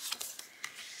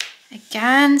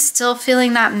 Again, still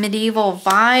feeling that medieval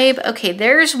vibe. Okay,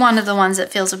 there's one of the ones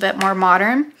that feels a bit more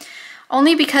modern.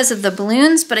 Only because of the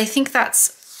balloons, but I think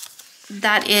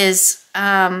that is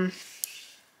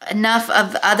enough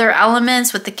of other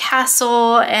elements with the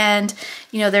castle and,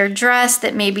 you know, their dress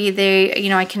that maybe they, you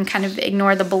know, I can kind of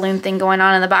ignore the balloon thing going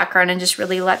on in the background and just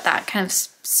really let that kind of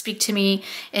speak to me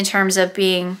in terms of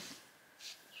being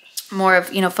more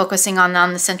of, you know, focusing on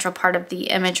the central part of the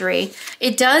imagery.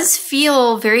 It does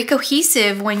feel very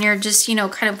cohesive when you're just, you know,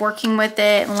 kind of working with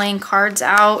it and laying cards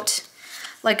out.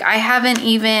 Like I haven't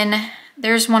even...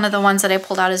 There's one of the ones that I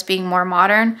pulled out as being more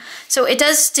modern. So it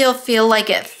does still feel like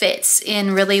it fits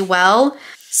in really well.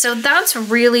 So that's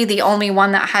really the only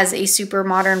one that has a super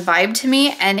modern vibe to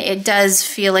me. And it does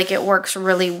feel like it works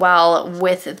really well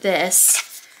with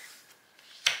this,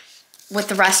 with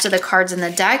the rest of the cards in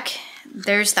the deck.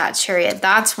 There's that Chariot.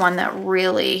 That's one that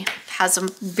really has a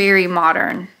very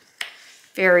modern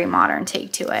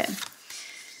take to it.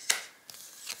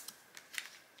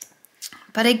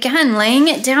 But again, laying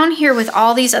it down here with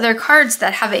all these other cards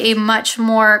that have a much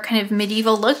more kind of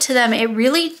medieval look to them, it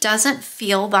really doesn't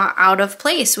feel that out of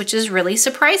place, which is really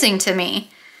surprising to me.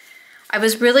 I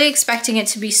was really expecting it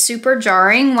to be super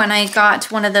jarring when I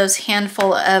got one of those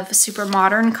handful of super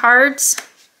modern cards.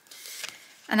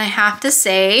 And I have to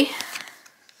say,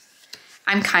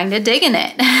 I'm kind of digging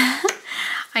it.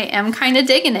 I am kind of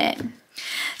digging it.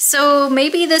 So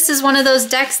maybe this is one of those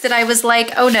decks that I was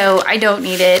like, oh no, I don't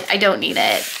need it. I don't need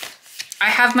it. I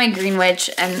have my Green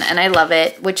Witch and I love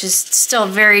it, which is still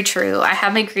very true. I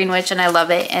have my Green Witch and I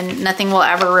love it and nothing will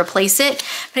ever replace it.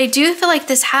 But I do feel like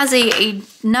this has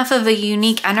enough of a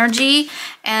unique energy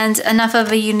and enough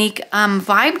of a unique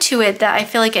vibe to it that I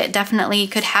feel like it definitely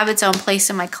could have its own place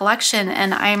in my collection.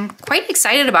 And I'm quite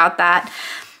excited about that.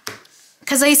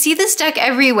 Because I see this deck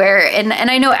everywhere and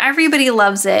I know everybody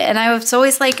loves it. And I was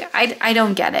always like, I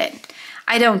don't get it.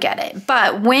 I don't get it.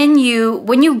 But when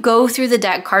you go through the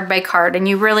deck card by card and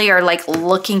you really are like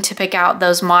looking to pick out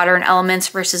those modern elements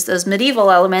versus those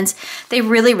medieval elements, they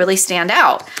really, really stand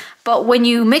out. But when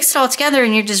you mix it all together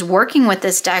and you're just working with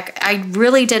this deck, I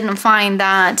really didn't find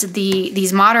that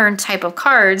these modern type of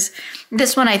cards,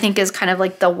 this one I think is kind of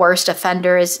like the worst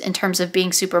offender is in terms of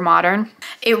being super modern.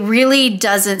 It really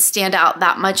doesn't stand out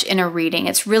that much in a reading.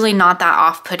 It's really not that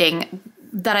off-putting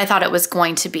that I thought it was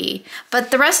going to be.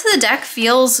 But the rest of the deck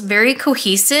feels very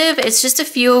cohesive. It's just a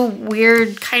few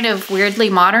weird, kind of weirdly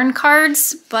modern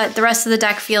cards, but the rest of the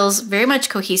deck feels very much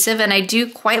cohesive, and I do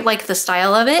quite like the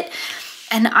style of it.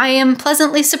 And I am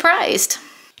pleasantly surprised.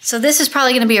 So this is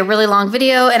probably gonna be a really long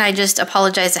video, and I just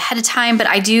apologize ahead of time, but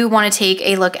I do wanna take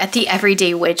a look at the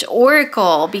Everyday Witch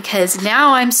Oracle because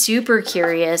now I'm super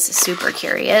curious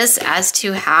as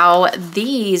to how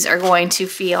these are going to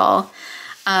feel.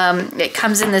 It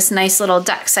comes in this nice little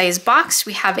deck size box.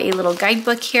 We have a little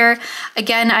guidebook here.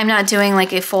 Again, I'm not doing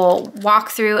like a full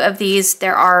walkthrough of these.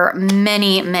 There are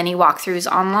many, many walkthroughs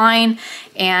online,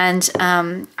 and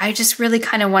I just really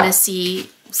kind of want to see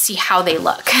how they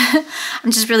look.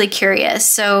 I'm just really curious.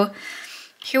 So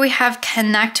here we have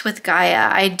Connect with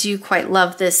Gaia. I do quite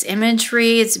love this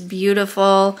imagery. It's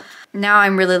beautiful. Now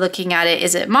I'm really looking at it.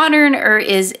 Is it modern or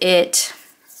is it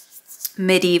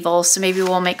medieval? So maybe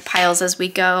we'll make piles as we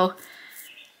go.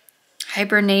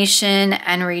 Hibernation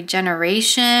and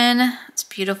regeneration. It's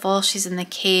beautiful. She's in the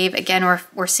cave. Again,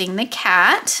 we're seeing the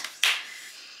cat.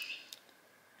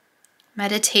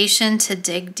 Meditation to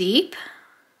dig deep.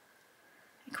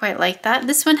 I quite like that.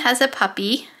 This one has a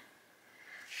puppy.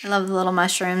 I love the little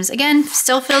mushrooms. Again,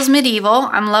 still feels medieval.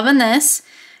 I'm loving this.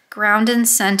 Ground and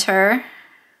center.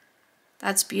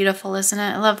 That's beautiful, isn't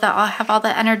it? I love that. I'll have all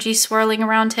the energy swirling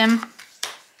around him.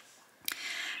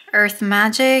 Earth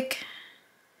magic.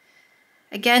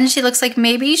 Again, she looks like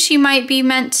maybe she might be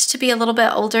meant to be a little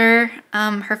bit older.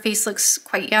 Her face looks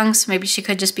quite young, so maybe she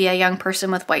could just be a young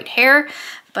person with white hair,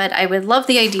 but I would love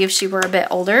the idea if she were a bit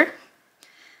older.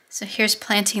 So here's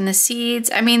planting the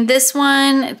seeds. I mean, this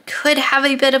one could have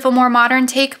a bit of a more modern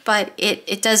take, but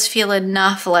it does feel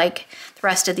enough like the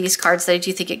rest of these cards that I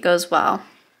do think it goes well.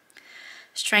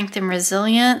 Strength and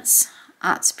resilience.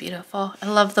 That's beautiful. I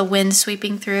love the wind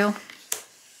sweeping through.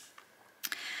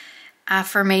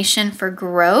 Affirmation for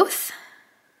growth.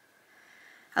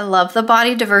 I love the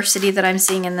body diversity that I'm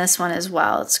seeing in this one as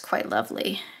well. It's quite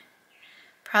lovely.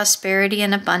 Prosperity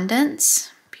and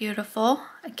abundance. Beautiful.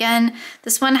 Again,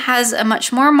 this one has a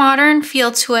much more modern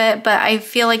feel to it, but I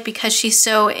feel like because she's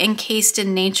so encased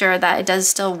in nature that it does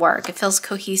still work. It feels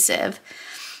cohesive.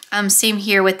 Same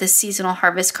here with the seasonal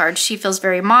harvest card. She feels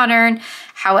very modern.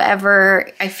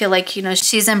 However, I feel like, you know,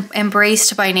 she's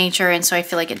embraced by nature, and so I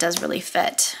feel like it does really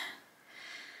fit.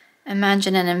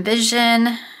 Imagine and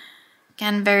envision.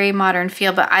 Again, very modern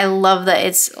feel, but I love that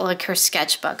it's like her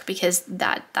sketchbook because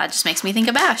that just makes me think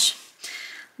of Ash.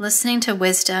 Listening to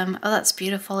wisdom. Oh, that's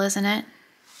beautiful, isn't it?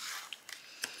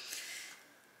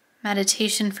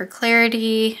 Meditation for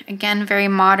clarity. Again, very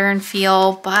modern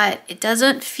feel, but it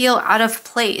doesn't feel out of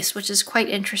place, which is quite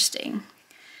interesting.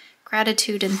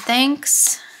 Gratitude and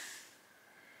thanks.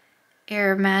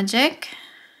 Air magic.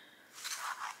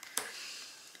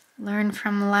 Learn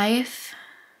from life.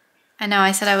 I know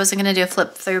I said I wasn't going to do a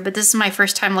flip through, but this is my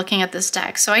first time looking at this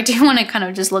deck, so I do want to kind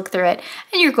of just look through it,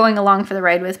 and you're going along for the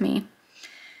ride with me.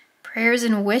 Prayers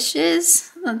and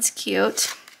wishes. That's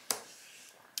cute.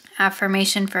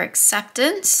 Affirmation for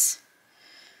acceptance.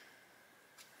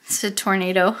 It's a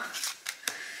tornado.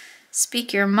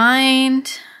 Speak your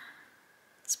mind.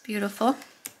 It's beautiful.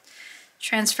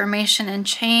 Transformation and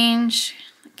change.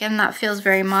 Again, that feels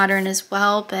very modern as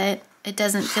well, but it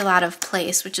doesn't feel out of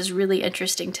place, which is really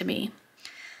interesting to me.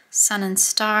 Sun and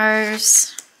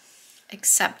stars.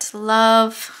 Accept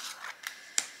love.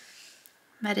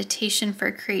 Meditation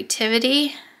for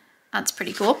creativity. That's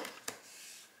pretty cool.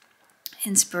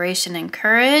 Inspiration and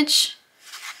courage.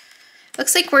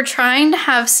 Looks like we're trying to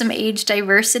have some age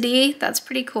diversity. That's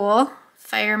pretty cool.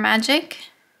 Fire magic.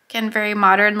 Again, very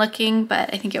modern looking,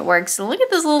 but I think it works. So look at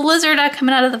this little lizard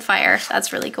coming out of the fire.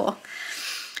 That's really cool.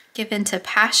 Give into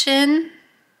passion.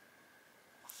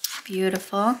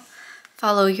 Beautiful.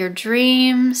 Follow your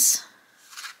dreams.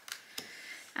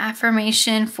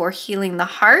 Affirmation for healing the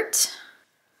heart.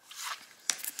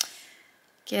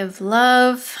 Give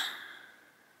love.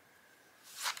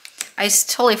 I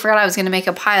totally forgot I was going to make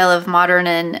a pile of modern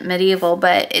and medieval,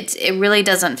 but it really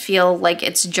doesn't feel like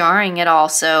it's jarring at all,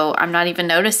 so I'm not even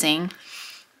noticing.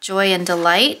 Joy and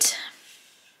delight.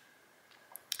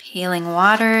 Healing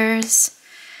waters.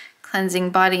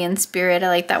 Cleansing body and spirit. I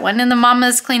like that one. And the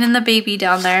mama's cleaning the baby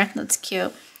down there. That's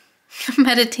cute.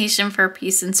 Meditation for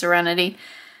peace and serenity.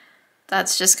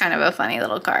 That's just kind of a funny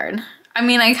little card. I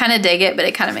mean, I kind of dig it, but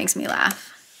it kind of makes me laugh.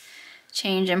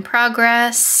 Change in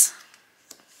progress.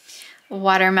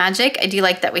 Water magic. I do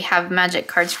like that we have magic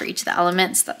cards for each of the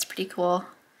elements. That's pretty cool.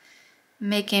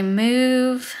 Make a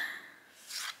move.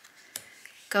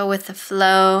 Go with the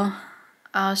flow.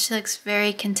 Oh, she looks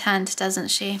very content, doesn't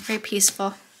she? Very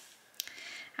peaceful.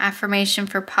 Affirmation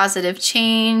for positive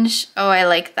change. Oh, I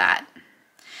like that.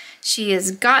 She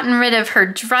has gotten rid of her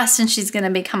dress and she's going to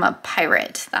become a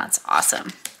pirate. That's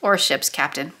awesome. Or ship's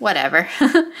captain, whatever.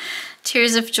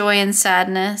 Tears of joy and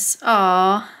sadness.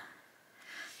 Oh,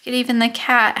 even the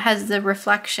cat has the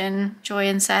reflection, joy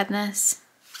and sadness.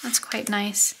 That's quite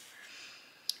nice.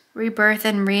 Rebirth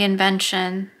and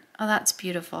reinvention. Oh, that's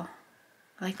beautiful.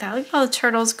 I like that. Look at all the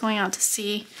turtles going out to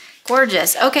sea.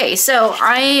 Gorgeous. Okay, so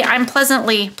I'm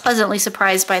pleasantly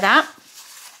surprised by that.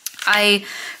 I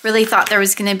really thought there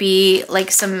was going to be like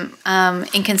some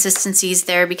inconsistencies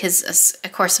there because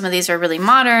of course some of these are really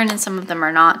modern and some of them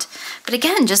are not. But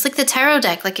again, just like the tarot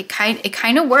deck, like it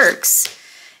kind of works.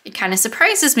 It kind of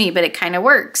surprises me, but it kind of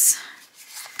works.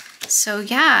 So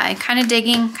yeah, I'm kind of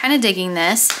digging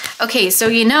this. Okay, so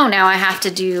now I have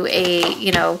to do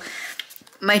a,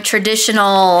 my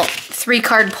traditional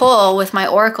 3-card pull with my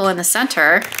oracle in the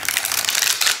center.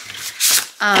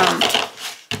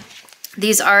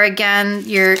 These are, again,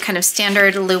 your kind of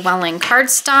standard Llewellyn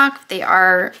cardstock. They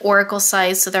are oracle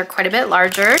size, so they're quite a bit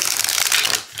larger.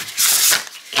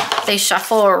 They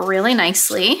shuffle really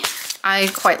nicely.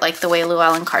 I quite like the way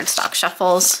Llewellyn cardstock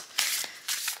shuffles.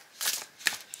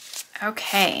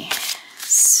 Okay,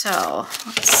 so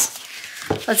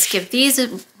let's give these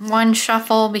one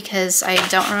shuffle because I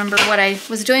don't remember what I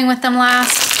was doing with them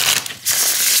last.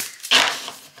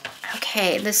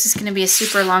 Okay, this is gonna be a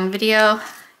super long video.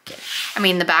 I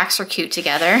mean, the backs are cute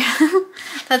together.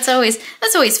 That's always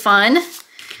fun.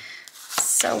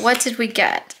 So what did we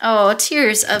get? Oh,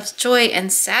 tears of joy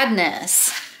and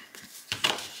sadness.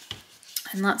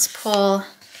 And let's pull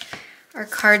our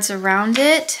cards around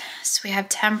it. So we have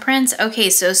Temperance. Okay,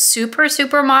 so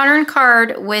super modern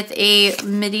card with a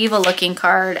medieval looking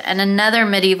card and another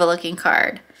medieval looking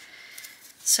card.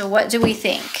 So what do we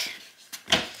think?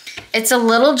 It's a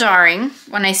little jarring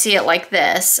when I see it like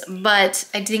this, but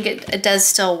I think it does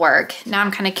still work. Now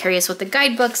I'm kind of curious what the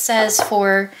guidebook says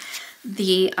for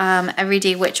the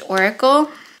Everyday Witch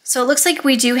Oracle. So it looks like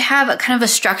we do have a kind of a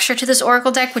structure to this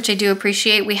oracle deck, which I do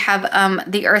appreciate. We have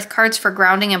the earth cards for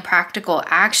grounding and practical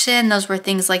action. Those were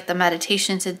things like the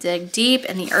meditation to dig deep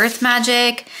and the earth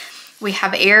magic. We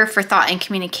have air for thought and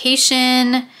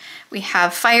communication. We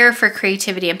have fire for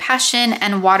creativity and passion,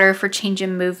 and water for change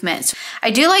and movement. So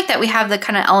I do like that we have the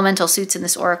kind of elemental suits in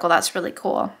this oracle. That's really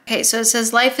cool. Okay, so it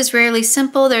says, life is rarely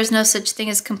simple. There's no such thing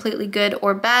as completely good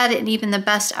or bad, and even the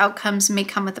best outcomes may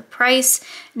come with a price,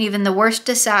 and even the worst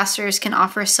disasters can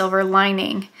offer a silver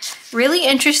lining. Really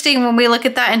interesting when we look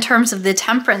at that in terms of the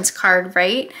Temperance card,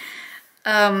 right?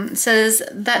 It says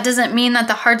that doesn't mean that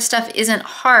the hard stuff isn't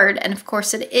hard, and of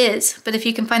course it is, but if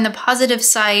you can find the positive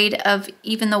side of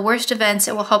even the worst events,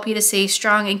 it will help you to stay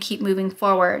strong and keep moving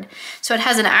forward. So it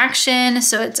has an action,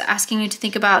 so it's asking you to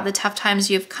think about the tough times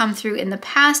you've come through in the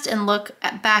past and look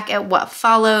back at what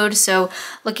followed. So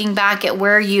looking back at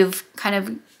where you've kind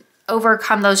of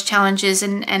overcome those challenges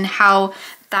and how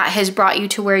that has brought you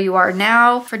to where you are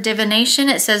now. For divination,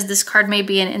 it says this card may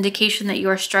be an indication that you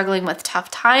are struggling with tough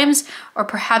times, or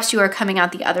perhaps you are coming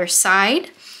out the other side.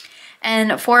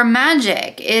 And for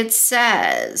magic, it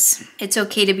says it's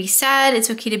okay to be sad, it's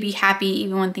okay to be happy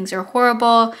even when things are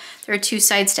horrible. There are two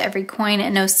sides to every coin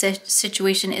and no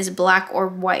situation is black or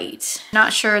white.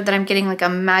 Not sure that I'm getting like a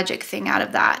magic thing out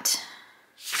of that.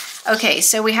 Okay,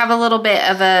 so we have a little bit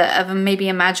of a maybe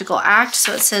a magical act.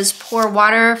 So it says pour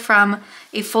water from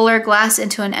a fuller glass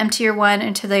into an emptier one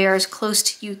until they are as close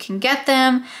to you can get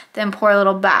them, then pour a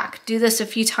little back. Do this a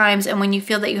few times, and when you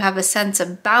feel that you have a sense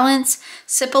of balance,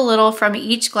 sip a little from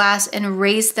each glass and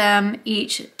raise them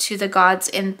each to the gods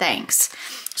in thanks.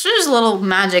 So there's a little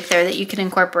magic there that you can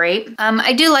incorporate.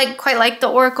 I do quite like the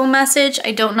oracle message.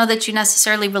 I don't know that you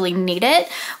necessarily really need it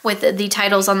with the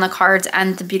titles on the cards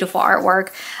and the beautiful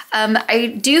artwork.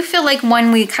 I do feel like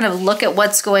when we kind of look at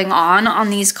what's going on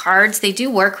these cards, they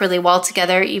do work really well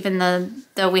together, even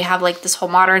though we have like this whole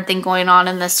modern thing going on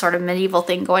and this sort of medieval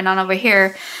thing going on over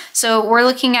here. So we're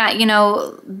looking at,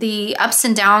 the ups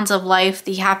and downs of life,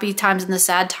 the happy times and the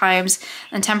sad times,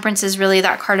 and Temperance is really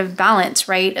that card of balance,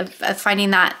 right? Of finding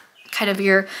that kind of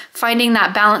you're finding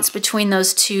that balance between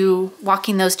those two,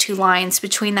 walking those two lines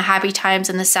between the happy times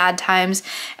and the sad times.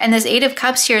 And this Eight of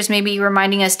Cups here is maybe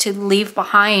reminding us to leave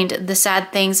behind the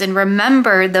sad things and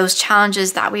remember those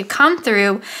challenges that we've come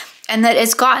through, and that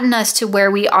it's gotten us to where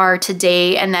we are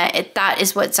today, and that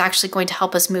is what's actually going to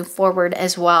help us move forward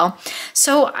as well.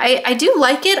 So I do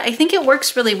like it. I think it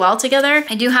works really well together.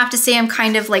 I do have to say I'm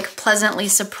kind of like pleasantly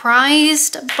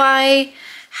surprised by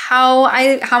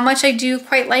how much I do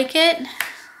quite like it.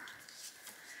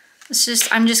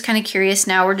 I'm just kind of curious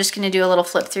now. We're just going to do a little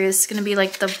flip through. This is going to be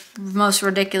like the most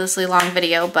ridiculously long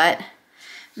video, but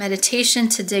meditation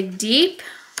to dig deep.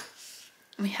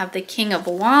 We have the King of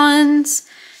Wands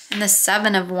and the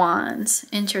Seven of Wands.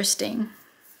 Interesting.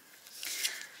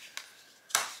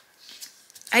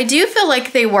 I do feel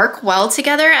like they work well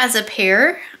together as a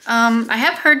pair. I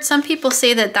have heard some people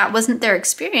say that that wasn't their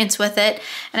experience with it,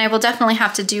 and I will definitely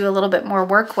have to do a little bit more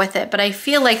work with it, but I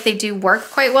feel like they do work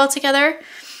quite well together.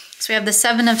 So we have the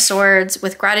Seven of Swords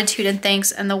with gratitude and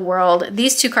thanks and the World.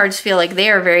 These two cards feel like they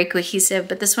are very cohesive,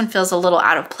 but this one feels a little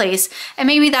out of place. And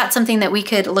maybe that's something that we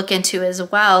could look into as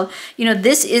well. You know,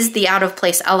 this is the out of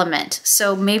place element.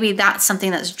 So maybe that's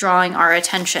something that's drawing our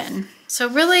attention. So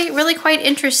really quite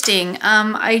interesting.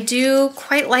 I do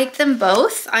quite like them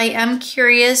both. I am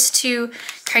curious to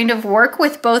kind of work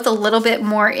with both a little bit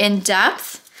more in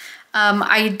depth.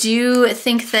 I do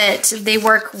think that they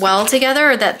work well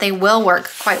together, or that they will work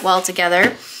quite well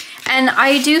together. And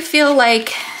I do feel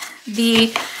like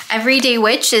the Everyday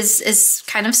Witch is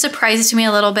kind of surprising to me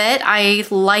a little bit. I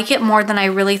like it more than I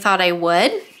really thought I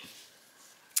would.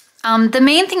 The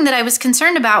main thing that I was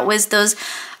concerned about was those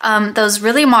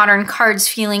really modern cards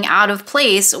feeling out of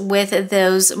place with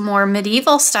those more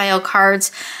medieval style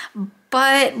cards.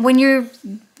 But when you're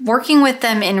working with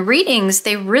them in readings,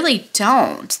 they really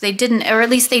don't. They didn't, or at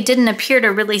least they didn't appear to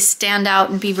really stand out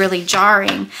and be really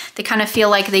jarring. They kind of feel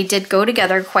like they did go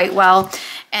together quite well.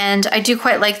 And I do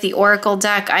quite like the Oracle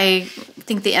deck. I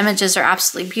think the images are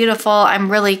absolutely beautiful. I'm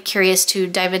really curious to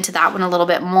dive into that one a little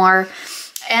bit more.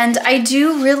 And I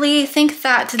do really think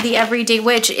that the Everyday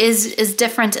Witch is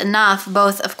different enough,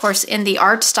 both, of course, in the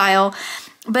art style,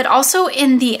 but also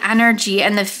in the energy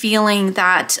and the feeling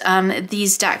that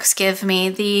these decks give me.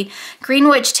 The Green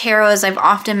Witch Tarot, as I've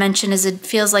often mentioned, it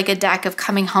feels like a deck of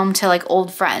coming home to like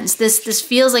old friends. This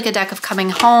feels like a deck of coming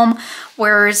home,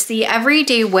 whereas the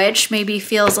Everyday Witch maybe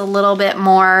feels a little bit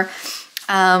more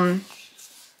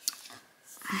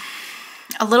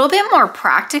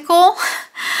practical,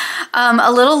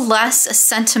 a little less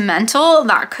sentimental.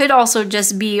 That could also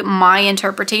just be my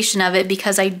interpretation of it,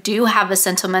 because I do have a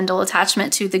sentimental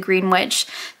attachment to the Green Witch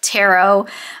Tarot,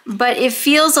 but it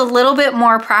feels a little bit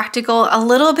more practical, a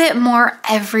little bit more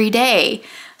everyday.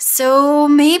 So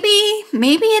maybe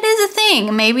it is a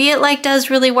thing. Maybe it like does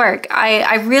really work.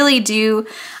 I really do.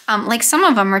 Like some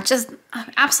of them are just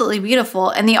absolutely beautiful,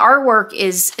 and the artwork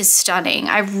is stunning.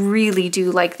 I really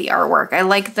do like the artwork. I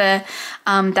like the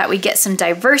that we get some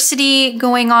diversity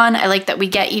going on. I like that we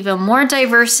get even more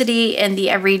diversity in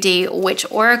the Everyday Witch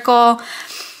Oracle.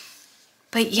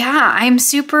 But yeah, I'm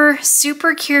super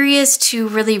curious to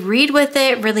really read with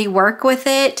it, really work with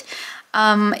it.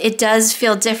 It does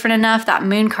feel different enough. That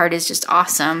Moon card is just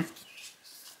awesome.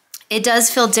 It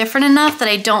does feel different enough that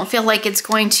I don't feel like it's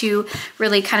going to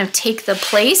really kind of take the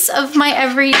place of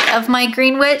my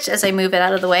Green Witch as I move it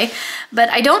out of the way. But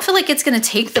I don't feel like it's going to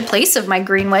take the place of my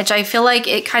Green Witch. I feel like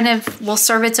it kind of will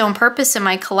serve its own purpose in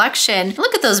my collection.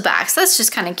 Look at those backs. That's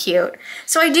just kind of cute.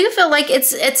 So I do feel like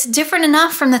it's different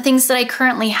enough from the things that I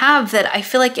currently have that I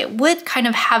feel like it would kind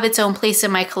of have its own place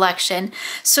in my collection.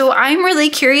 So I'm really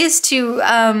curious to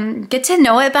get to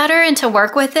know it better and to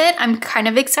work with it. I'm kind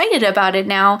of excited about it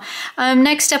now.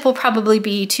 Next step will probably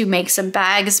be to make some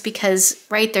bags, because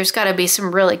there's got to be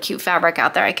some really cute fabric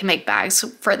out there I can make bags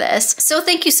for this. So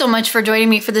thank you so much for joining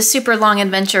me for this super long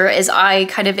adventure as I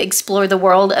kind of explore the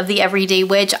world of the Everyday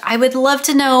Witch. I would love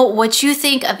to know what you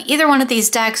think of either one of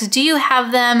these decks. Do you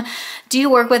have them? Do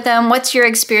you work with them? What's your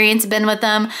experience been with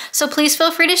them? So please feel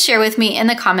free to share with me in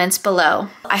the comments below.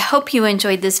 I hope you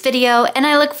enjoyed this video, and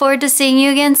I look forward to seeing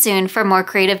you again soon for more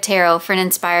creative tarot for an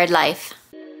inspired life.